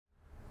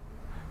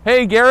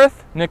Hey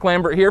Gareth, Nick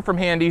Lambert here from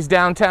Handy's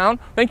Downtown.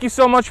 Thank you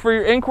so much for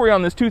your inquiry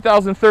on this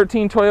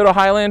 2013 Toyota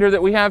Highlander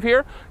that we have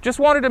here. Just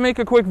wanted to make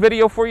a quick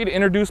video for you to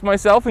introduce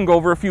myself and go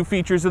over a few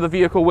features of the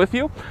vehicle with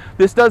you.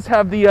 This does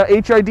have the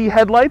HID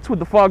headlights with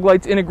the fog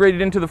lights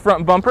integrated into the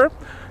front bumper.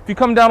 If you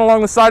come down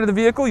along the side of the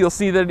vehicle, you'll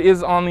see that it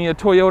is on the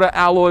Toyota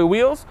alloy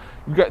wheels.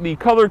 You've got the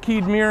color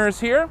keyed mirrors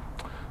here.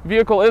 The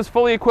vehicle is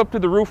fully equipped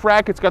with the roof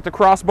rack. It's got the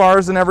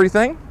crossbars and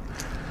everything.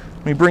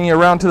 Let me bring you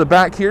around to the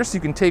back here so you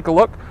can take a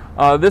look.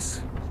 This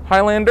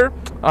Highlander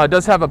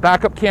does have a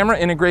backup camera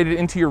integrated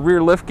into your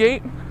rear lift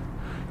gate.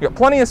 You got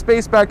plenty of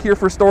space back here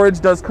for storage.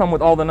 Does come with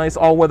all the nice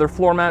all-weather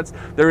floor mats.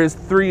 There is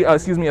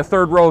a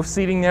third row of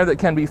seating there that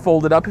can be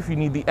folded up if you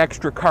need the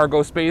extra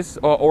cargo space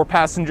or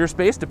passenger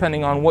space,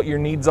 depending on what your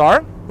needs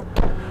are.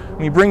 Let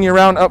me bring you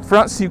around up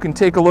front so you can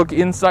take a look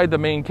inside the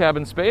main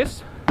cabin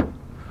space.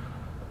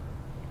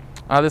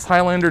 This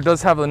Highlander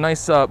does have a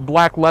nice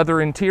black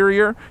leather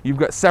interior. You've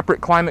got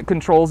separate climate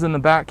controls in the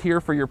back here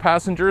for your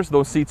passengers.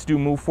 Those seats do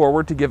move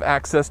forward to give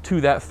access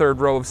to that third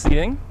row of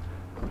seating.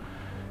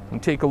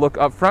 And take a look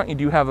up front. You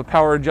do have a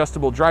power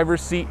adjustable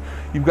driver's seat.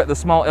 You've got the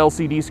small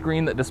LCD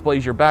screen that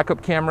displays your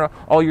backup camera,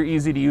 all your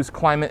easy to use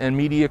climate and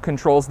media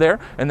controls there,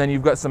 and then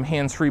you've got some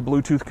hands-free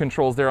Bluetooth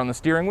controls there on the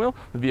steering wheel.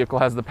 The vehicle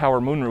has the power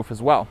moonroof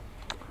as well.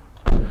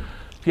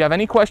 If you have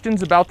any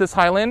questions about this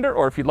Highlander,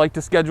 or if you'd like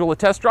to schedule a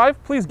test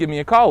drive, please give me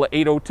a call at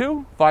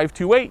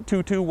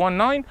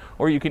 802-528-2219,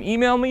 or you can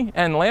email me,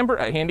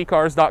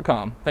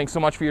 nlambert@handycars.com. Thanks so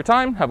much for your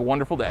time. Have a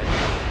wonderful day.